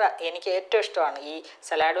 എനിക്ക് ഏറ്റവും ഇഷ്ടമാണ്. ഈ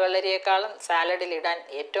സലാഡ് വെള്ളരിയേക്കാളും സാലഡിൽ ഇടാൻ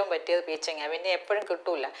ഏറ്റവും പറ്റിയത് പീച്ചങ്ങ. പിന്നെ എപ്പോഴും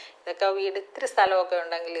കിട്ടൂല. ഇതൊക്കെ ഇത്തിരി സ്ഥലമൊക്കെ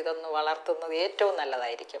ഉണ്ടെങ്കിൽ ഇതൊന്ന് വളർത്തുന്നത് ഏറ്റവും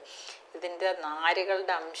നല്ലതായിരിക്കും. ഇതിൻ്റെ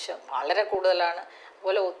നാരുകളുടെ അംശം വളരെ കൂടുതലാണ്.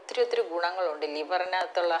 അതുപോലെ ഒത്തിരി ഗുണങ്ങളുണ്ട്.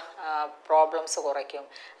 ലിവറിനകത്തുള്ള പ്രോബ്ലംസ് കുറയ്ക്കും.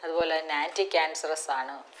 അതുപോലെ തന്നെ ആൻറ്റി ക്യാൻസറസ്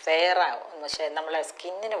ആണ്, നമ്മളെ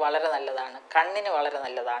സ്കിന്നിന് വളരെ നല്ലതാണ്, കണ്ണിന് വളരെ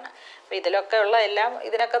നല്ലതാണ്. അപ്പോൾ ഇതിലൊക്കെ ഉള്ള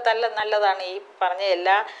ഇതിനൊക്കെ നല്ലതാണ്. ഈ പറഞ്ഞ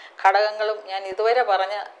എല്ലാ ഘടകങ്ങളും, ഞാൻ ഇതുവരെ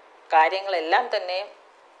പറഞ്ഞ കാര്യങ്ങളെല്ലാം തന്നെയും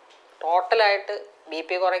ടോട്ടലായിട്ട്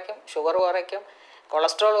BP കുറയ്ക്കും, ഷുഗർ കുറയ്ക്കും,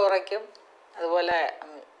 കൊളസ്ട്രോൾ കുറയ്ക്കും. അതുപോലെ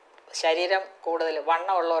ശരീരം കൂടുതൽ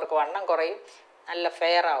വണ്ണമുള്ളവർക്ക് വണ്ണം കുറയും, നല്ല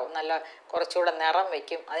ഫെയർ ആവും, നല്ല കുറച്ചുകൂടെ നിറം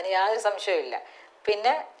വയ്ക്കും. അതിന് യാതൊരു സംശയവുമില്ല.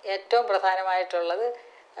 പിന്നെ ഏറ്റവും പ്രധാനമായിട്ടുള്ളത്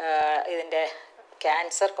ഇതിൻ്റെ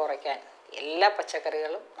ക്യാൻസർ കുറയ്ക്കാൻ എല്ലാ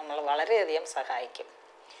പച്ചക്കറികളും നമ്മൾ വളരെയധികം സഹായിക്കും.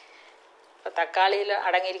 ഇപ്പോൾ തക്കാളിയിൽ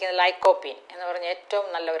അടങ്ങിയിരിക്കുന്ന ലൈക്കോപ്പീൻ എന്ന് പറഞ്ഞ ഏറ്റവും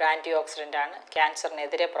നല്ല ഒരു ആൻറ്റി ഓക്സിഡൻ്റാണ്,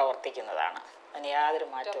 ക്യാൻസറിനെതിരെ പ്രവർത്തിക്കുന്നതാണ്. അതിന് യാതൊരു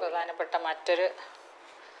മാറ്റവും. പ്രധാനപ്പെട്ട മറ്റൊരു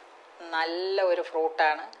നല്ല ഒരു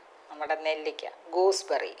ഫ്രൂട്ടാണ് നമ്മുടെ നെല്ലിക്ക,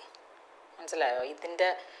 ഗൂസ്ബെറി. മനസ്സിലായോ?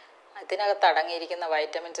 ഇതിനകത്ത് അടങ്ങിയിരിക്കുന്ന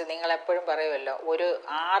വൈറ്റമിൻസ് നിങ്ങളെപ്പോഴും പറയുമല്ലോ, ഒരു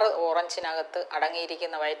 6 ഓറഞ്ചിനകത്ത്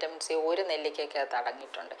അടങ്ങിയിരിക്കുന്ന വൈറ്റമിൻസ് ഒരു നെല്ലിക്കകത്ത്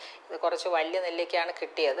അടങ്ങിയിട്ടുണ്ട്. ഇത് കുറച്ച് വലിയ നെല്ലിക്കയാണ്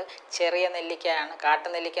കിട്ടിയത്. ചെറിയ നെല്ലിക്കയാണ്,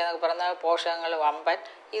 കാട്ടുനെല്ലിക്ക എന്നൊക്കെ പറഞ്ഞാൽ പോഷകങ്ങൾ വമ്പൻ.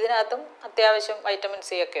 ഇതിനകത്തും അത്യാവശ്യം വൈറ്റമിൻ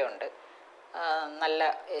C ഒക്കെ ഉണ്ട്. നല്ല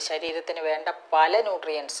ശരീരത്തിന് വേണ്ട പല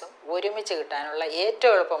ന്യൂട്രിയൻസും ഒരുമിച്ച് കിട്ടാനുള്ള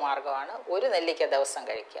ഏറ്റവും എളുപ്പമാർഗ്ഗമാണ് ഒരു നെല്ലിക്ക ദിവസം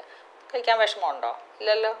കഴിക്കുക. കഴിക്കാൻ വിഷമമുണ്ടോ?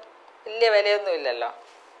 ഇല്ലല്ലോ, വലിയ വിലയൊന്നും ഇല്ലല്ലോ.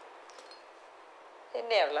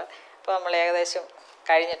 പിന്നെയുള്ള ഇപ്പോൾ നമ്മൾ ഏകദേശം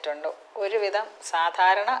കഴിഞ്ഞിട്ടുണ്ട്. ഒരുവിധം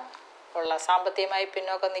സാധാരണ ഉള്ള സാമ്പത്തികമായി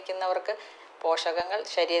പിന്നോക്കം നിൽക്കുന്നവർക്ക് പോഷകങ്ങൾ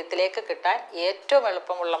ശരീരത്തിലേക്ക് കിട്ടാൻ ഏറ്റവും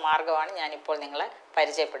എളുപ്പമുള്ള മാർഗ്ഗമാണ് ഞാനിപ്പോൾ നിങ്ങളെ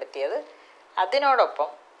പരിചയപ്പെടുത്തിയത്. അതിനോടൊപ്പം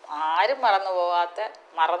ആരും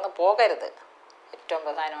മറന്നു പോകരുത്, ഏറ്റവും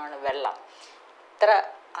പ്രധാനമാണ് വെള്ളം. ഇത്ര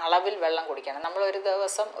അളവിൽ വെള്ളം കുടിക്കണം. നമ്മൾ ഒരു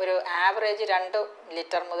ദിവസം ഒരു ആവറേജ് 2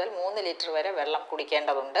 ലിറ്റർ മുതൽ 3 ലിറ്റർ വരെ വെള്ളം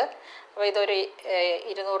കുടിക്കേണ്ടതുണ്ട്. അപ്പോൾ ഇതൊരു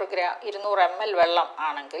 200 ml വെള്ളം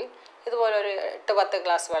ആണെങ്കിൽ ഇതുപോലെ ഒരു 8-10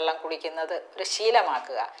 ഗ്ലാസ് വെള്ളം കുടിക്കുന്നത് ഒരു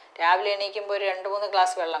ശീലമാക്കുക. രാവിലെ എണീക്കുമ്പോൾ ഒരു 2-3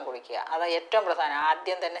 ഗ്ലാസ് വെള്ളം കുടിക്കുക. അത് ഏറ്റവും പ്രധാനം.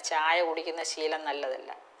 ആദ്യം തന്നെ ചായ കുടിക്കുന്ന ശീലം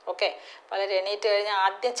നല്ലതല്ല. ഓക്കെ, പലരും എണീറ്റ് കഴിഞ്ഞാൽ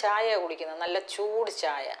ആദ്യം ചായ കുടിക്കുന്നത്, നല്ല ചൂട്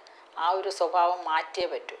ചായ. ആ ഒരു സ്വഭാവം മാറ്റിയേ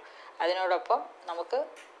പറ്റൂ. അതിനോടൊപ്പം നമുക്ക്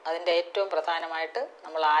അതിൻ്റെ ഏറ്റവും പ്രധാനമായിട്ട്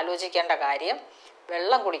നമ്മൾ ആലോചിക്കേണ്ട കാര്യം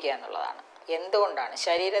വെള്ളം കുടിക്കുക എന്നുള്ളതാണ്. എന്തുകൊണ്ടാണ്?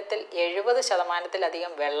 ശരീരത്തിൽ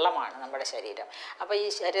 70% വെള്ളമാണ് നമ്മുടെ ശരീരം. അപ്പോൾ ഈ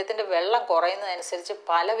ശരീരത്തിൻ്റെ വെള്ളം കുറയുന്നതനുസരിച്ച്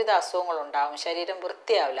പലവിധ അസുഖങ്ങളുണ്ടാകും. ശരീരം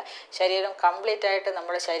വൃത്തിയാവില്ല. ശരീരം കംപ്ലീറ്റ് ആയിട്ട്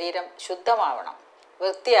നമ്മുടെ ശരീരം ശുദ്ധമാവണം,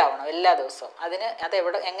 വൃത്തിയാവണം എല്ലാ ദിവസവും.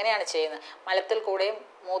 എങ്ങനെയാണ് ചെയ്യുന്നത്? മലത്തിൽ കൂടെയും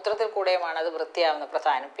മൂത്രത്തിൽ കൂടെയുമാണ് അത് വൃത്തിയാവുന്നത്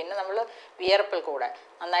പ്രധാനം. പിന്നെ നമ്മൾ വിയർപ്പിൽ കൂടെ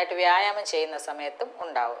നന്നായിട്ട് വ്യായാമം ചെയ്യുന്ന സമയത്തും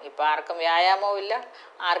ഉണ്ടാവും. ഇപ്പോൾ ആർക്കും വ്യായാമവും ഇല്ല,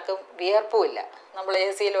 ആർക്കും വിയർപ്പും ഇല്ല, നമ്മൾ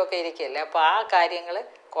AC-യിലൊക്കെ ഇരിക്കുകയല്ലേ. അപ്പോൾ ആ കാര്യങ്ങൾ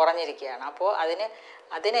കുറഞ്ഞിരിക്കുകയാണ്. അപ്പോൾ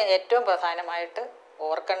അതിന് ഏറ്റവും പ്രധാനമായിട്ട്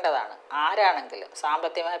ഓർക്കേണ്ടതാണ്. ആരാണെങ്കിലും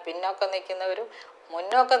സാമ്പത്തികമായി പിന്നോക്കം നിൽക്കുന്നവരും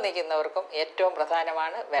മുന്നോക്കം നിൽക്കുന്നവർക്കും ഏറ്റവും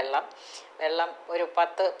പ്രധാനമാണ് വെള്ളം. ഒരു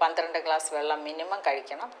 10-12 ഗ്ലാസ് വെള്ളം മിനിമം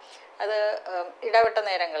കഴിക്കണം. അത് ഇടവിട്ട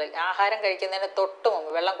നേരങ്ങളിൽ ആഹാരം കഴിക്കുന്നതിന് തൊട്ട് മുമ്പ്,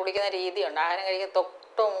 വെള്ളം കുടിക്കുന്ന രീതിയുണ്ട്. ആഹാരം കഴിക്കുന്ന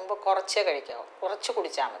തൊട്ട് മുമ്പ് കുറച്ചേ കഴിക്കാവൂ, കുറച്ച്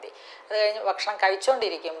കുടിച്ചാൽ മതി. അത് കഴിഞ്ഞ് ഭക്ഷണം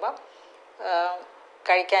കഴിച്ചുകൊണ്ടിരിക്കുമ്പോൾ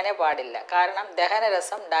കഴിക്കാനേ പാടില്ല. കാരണം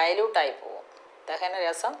ദഹനരസം ഡയലൂട്ടായി പോകും.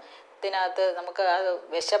 ദഹനരസത്തിനകത്ത് നമുക്ക് അത്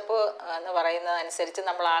വിശപ്പ് എന്ന് പറയുന്നതനുസരിച്ച്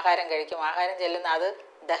നമ്മൾ ആഹാരം കഴിക്കും. ആഹാരം ചെല്ലുന്ന അത്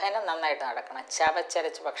ദഹനം നന്നായിട്ട് നടക്കണം.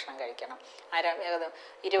 ചവച്ചരച്ച് ഭക്ഷണം കഴിക്കണം.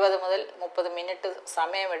 20 മുതൽ 30 മിനിറ്റ്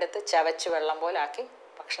സമയമെടുത്ത് ചവച്ച് വെള്ളം പോലാക്കി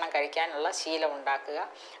ഭക്ഷണം കഴിക്കാനുള്ള ശീലം ഉണ്ടാക്കുക.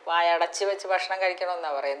 വായടച്ച് വെച്ച് ഭക്ഷണം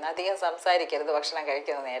കഴിക്കണമെന്നാണ് പറയുന്നത്. അധികം സംസാരിക്കരുത് ഭക്ഷണം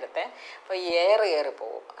കഴിക്കുന്ന നേരത്തെ. അപ്പോൾ ഈ എയർ കയറി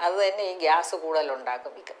പോകും. അത് തന്നെ ഈ ഗ്യാസ്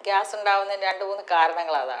കൂടുതലുണ്ടാക്കും. ഈ ഗ്യാസ് ഉണ്ടാകുന്നതിന് 2-3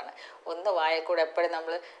 കാരണങ്ങൾ അതാണ്. ഒന്ന്, വായക്കൂടെ എപ്പോഴും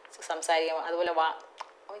നമ്മൾ സംസാരിക്കുമ്പോൾ അതുപോലെ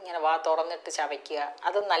ഇങ്ങനെ വാ തുറന്നിട്ട് ചവയ്ക്കുക,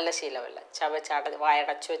 അതും നല്ല ശീലമല്ല.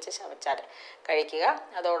 വായടച്ച് വെച്ച് കഴിക്കുക.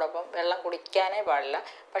 അതോടൊപ്പം വെള്ളം കുടിക്കാനേ പാടില്ല.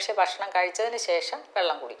 പക്ഷേ ഭക്ഷണം കഴിച്ചതിന് ശേഷം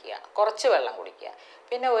വെള്ളം കുടിക്കുക, കുറച്ച് വെള്ളം കുടിക്കുക.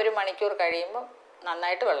 പിന്നെ 1 മണിക്കൂർ കഴിയുമ്പോൾ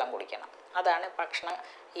നന്നായിട്ട് വെള്ളം കുടിക്കണം. അതാണ്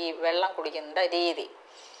ഈ വെള്ളം കുടിക്കുന്ന രീതി.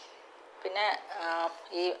 പിന്നെ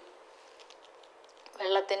ഈ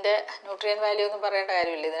വെള്ളത്തിൻ്റെ ന്യൂട്രിയൻ വാല്യൂ ഒന്നും പറയേണ്ട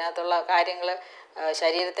കാര്യമില്ല. ഇതിനകത്തുള്ള കാര്യങ്ങൾ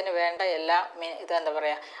ശരീരത്തിന് വേണ്ട എല്ലാ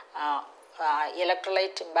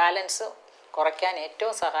ഇലക്ട്രോലൈറ്റ് ബാലൻസ് കുറയ്ക്കാൻ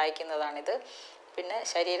ഏറ്റവും സഹായിക്കുന്നതാണിത്. പിന്നെ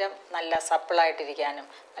ശരീരം നല്ല സപ്പിളായിട്ടിരിക്കാനും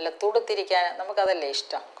നല്ല തുടുത്തിരിക്കാനും നമുക്കതല്ലേ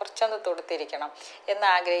ഇഷ്ടം. കുറച്ചൊന്ന് തുടുത്തിരിക്കണം എന്ന്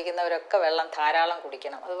ആഗ്രഹിക്കുന്നവരൊക്കെ വെള്ളം ധാരാളം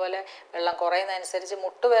കുടിക്കണം. അതുപോലെ വെള്ളം കുറയുന്നതനുസരിച്ച്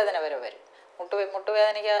മുട്ടുവേദന വരെ വരും.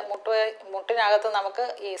 മുട്ടിനകത്ത് നമുക്ക്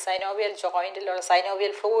ഈ സൈനോവിയൽ ജോയിൻറ്റിലുള്ള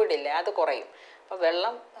സൈനോവിയൽ ഫ്ലൂയിഡ് ഇല്ലേ, അത് കുറയും. അപ്പോൾ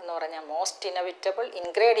വെള്ളം എന്ന് പറഞ്ഞാൽ മോസ്റ്റ് ഇന്നവിറ്റബിൾ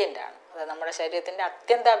ഇൻഗ്രീഡിയൻ്റ് ആണ്. അത് നമ്മുടെ ശരീരത്തിൻ്റെ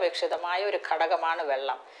അത്യന്താപേക്ഷിതമായ ഒരു ഘടകമാണ്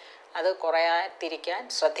വെള്ളം. അത് കുറയാതിരിക്കാൻ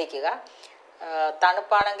ശ്രദ്ധിക്കുക.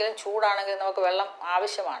 തണുപ്പാണെങ്കിലും ചൂടാണെങ്കിലും നമുക്ക് വെള്ളം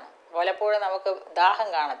ആവശ്യമാണ്. പലപ്പോഴും നമുക്ക് ദാഹം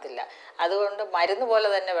കാണത്തില്ല. അതുകൊണ്ട് മരുന്ന് പോലെ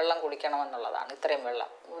തന്നെ വെള്ളം കുടിക്കണമെന്നുള്ളതാണ്. ഇത്രയും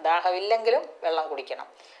വെള്ളം ദാഹമില്ലെങ്കിലും വെള്ളം കുടിക്കണം.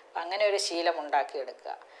 അപ്പം അങ്ങനെ ഒരു ശീലം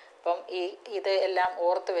ഉണ്ടാക്കിയെടുക്കുക. അപ്പം ഇത് എല്ലാം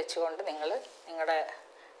ഓർത്ത് വെച്ചുകൊണ്ട് നിങ്ങളുടെ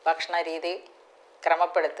ഭക്ഷണ രീതി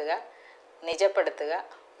ക്രമപ്പെടുത്തുക, നിജപ്പെടുത്തുക,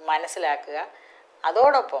 മനസ്സിലാക്കുക.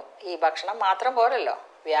 അതോടൊപ്പം ഈ ഭക്ഷണം മാത്രം പോരല്ലോ,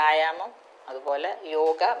 വ്യായാമം, അതുപോലെ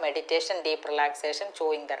yoga, meditation, deep relaxation,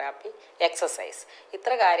 ചോയിങ് therapy, exercise,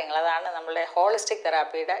 ഇത്ര കാര്യങ്ങൾ. അതാണ് നമ്മുടെ ഹോളിസ്റ്റിക്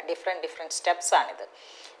തെറാപ്പിയുടെ ഡിഫറെൻറ്റ് സ്റ്റെപ്സാണിത്.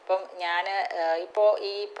 ഇപ്പം ഞാൻ ഇപ്പോൾ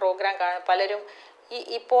ഈ പ്രോഗ്രാം പലരും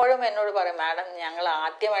ഇപ്പോഴും എന്നോട് പറയും, മാഡം ഞങ്ങൾ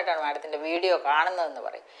ആദ്യമായിട്ടാണ് മാഡത്തിൻ്റെ വീഡിയോ കാണുന്നതെന്ന്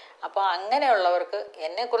പറയും. അപ്പോൾ അങ്ങനെയുള്ളവർക്ക്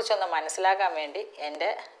എന്നെക്കുറിച്ചൊന്ന് മനസ്സിലാക്കാൻ വേണ്ടി എൻ്റെ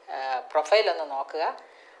പ്രൊഫൈലൊന്ന് നോക്കുക.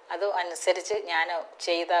 അത് അനുസരിച്ച് ഞാൻ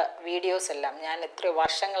ചെയ്ത വീഡിയോസ് എല്ലാം, ഞാൻ എത്രയോ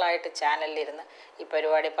വർഷങ്ങളായിട്ട് ചാനലിലിരുന്ന് ഈ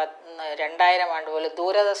പരിപാടി 2000 ആണ്ട് പോലും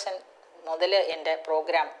ദൂരദർശൻ മുതൽ എൻ്റെ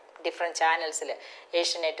പ്രോഗ്രാം ഡിഫറെൻറ്റ് ചാനൽസിൽ,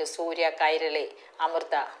 ഏഷ്യനെറ്റ്, സൂര്യ, കൈരളി,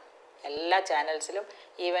 അമൃത, എല്ലാ ചാനൽസിലും,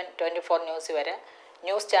 ഈവൻ 24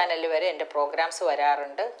 ന്യൂസ് ചാനലിൽ വരെ എൻ്റെ പ്രോഗ്രാംസ്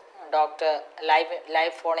വരാറുണ്ട്.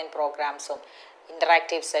 Live phone in പ്രോഗ്രാംസും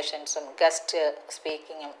interactive സെഷൻസും guest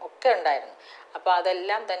സ്പീക്കിങ്ങും ഒക്കെ അപ്പോൾ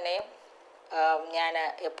അതെല്ലാം തന്നെയും ഞാൻ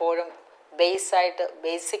എപ്പോഴും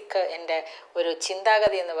ബേസിക് എൻ്റെ ഒരു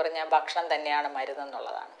ചിന്താഗതി എന്ന് പറഞ്ഞാൽ ഭക്ഷണം തന്നെയാണ്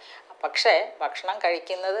മരുന്നെന്നുള്ളതാണ്. പക്ഷേ ഭക്ഷണം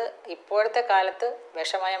കഴിക്കുന്നത് ഇപ്പോഴത്തെ കാലത്ത്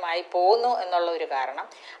വിഷമയമായി പോകുന്നു എന്നുള്ള ഒരു കാരണം,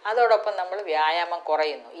 അതോടൊപ്പം നമ്മൾ വ്യായാമം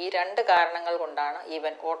കുറയുന്നു. ഈ 2 കാരണങ്ങൾ കൊണ്ടാണ്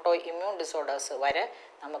ഈവൻ ഓട്ടോ ഇമ്മ്യൂൺ ഡിസോർഡേഴ്സ് വരെ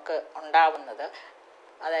നമുക്ക് ഉണ്ടാവുന്നത്.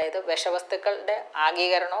 അതായത് വിഷവസ്തുക്കളുടെ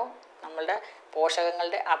ആഗീകരണവും നമ്മളുടെ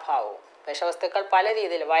പോഷകങ്ങളുടെ അഭാവവും. വിഷവസ്തുക്കൾ പല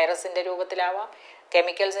രീതിയിൽ, വൈറസിൻ്റെ രൂപത്തിലാവാം,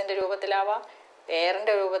 കെമിക്കൽസിൻ്റെ രൂപത്തിലാവാം,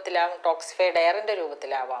 എയറിൻ്റെ രൂപത്തിലാവാം, ടോക്സിഫൈഡ് എയറിൻ്റെ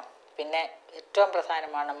രൂപത്തിലാവാം. പിന്നെ ഏറ്റവും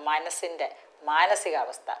പ്രധാനമാണ്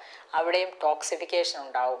മാനസികാവസ്ഥ. അവിടെയും ടോക്സിഫിക്കേഷൻ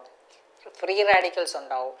ഉണ്ടാവും, ഫ്രീ റാഡിക്കൽസ്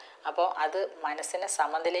ഉണ്ടാവും. അപ്പോൾ അത് മനസ്സിനെ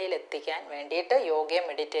സമനിലയിൽ എത്തിക്കാൻ വേണ്ടിയിട്ട് യോഗയും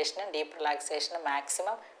മെഡിറ്റേഷനും ഡീപ്പ് റിലാക്സേഷനും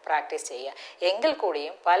മാക്സിമം പ്രാക്ടീസ് ചെയ്യുക. എങ്കിൽ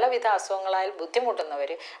കൂടിയും പലവിധ അസുഖങ്ങളാൽ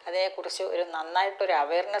ബുദ്ധിമുട്ടുന്നവർ അതിനെക്കുറിച്ച് ഒരു നന്നായിട്ടൊരു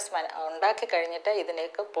അവയർനെസ് ഉണ്ടാക്കി കഴിഞ്ഞിട്ട്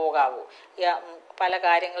ഇതിലേക്ക് പോകാവൂ. പല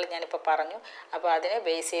കാര്യങ്ങളും ഞാനിപ്പോൾ പറഞ്ഞു. അപ്പോൾ അതിനെ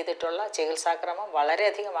ബേസ് ചെയ്തിട്ടുള്ള ചികിത്സാക്രമം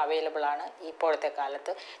വളരെയധികം അവൈലബിൾ ആണ് ഇപ്പോഴത്തെ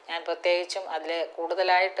കാലത്ത്. ഞാൻ പ്രത്യേകിച്ചും അതിൽ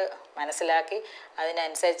കൂടുതലായിട്ട് മനസ്സിലാക്കി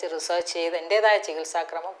അതിനനുസരിച്ച് റിസർച്ച് ചെയ്ത് എൻ്റേതായ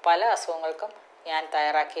ചികിത്സാക്രമം പല അസുഖങ്ങൾക്കും ഞാൻ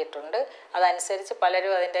തയ്യാറാക്കിയിട്ടുണ്ട്. അതനുസരിച്ച്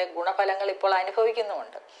പലരും അതിൻ്റെ ഗുണഫലങ്ങൾ ഇപ്പോൾ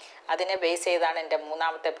അനുഭവിക്കുന്നുമുണ്ട്. അതിനെ ബേസ് ചെയ്താണ് എൻ്റെ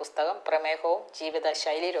മൂന്നാമത്തെ പുസ്തകം പ്രമേഹവും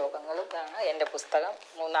ജീവിതശൈലി രോഗങ്ങളും ആണ് എൻ്റെ പുസ്തകം.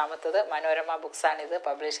 മൂന്നാമത്തത് മനോരമ ബുക്സാണിത്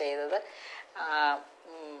പബ്ലിഷ് ചെയ്തത്.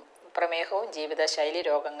 പ്രമേഹവും ജീവിതശൈലി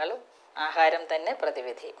രോഗങ്ങളും ആഹാരം തന്നെ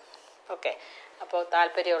പ്രതിവിധി. ഓക്കെ, അപ്പോൾ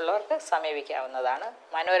താല്പര്യമുള്ളവർക്ക് സമീപിക്കാവുന്നതാണ്.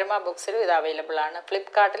 മനോരമ ബുക്സിലും ഇത് അവൈലബിൾ ആണ്,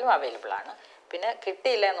 ഫ്ലിപ്കാർട്ടിലും അവൈലബിൾ ആണ്.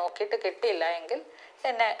 പിന്നെ നോക്കിയിട്ട് കിട്ടിയില്ല എങ്കിൽ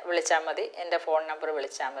എന്നെ വിളിച്ചാൽ മതി, എൻ്റെ ഫോൺ നമ്പർ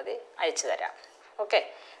വിളിച്ചാൽ മതി, അയച്ചു തരാം. ഓക്കെ,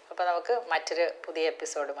 അപ്പോൾ നമുക്ക് മറ്റൊരു പുതിയ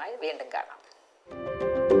എപ്പിസോഡുമായി വീണ്ടും കാണാം.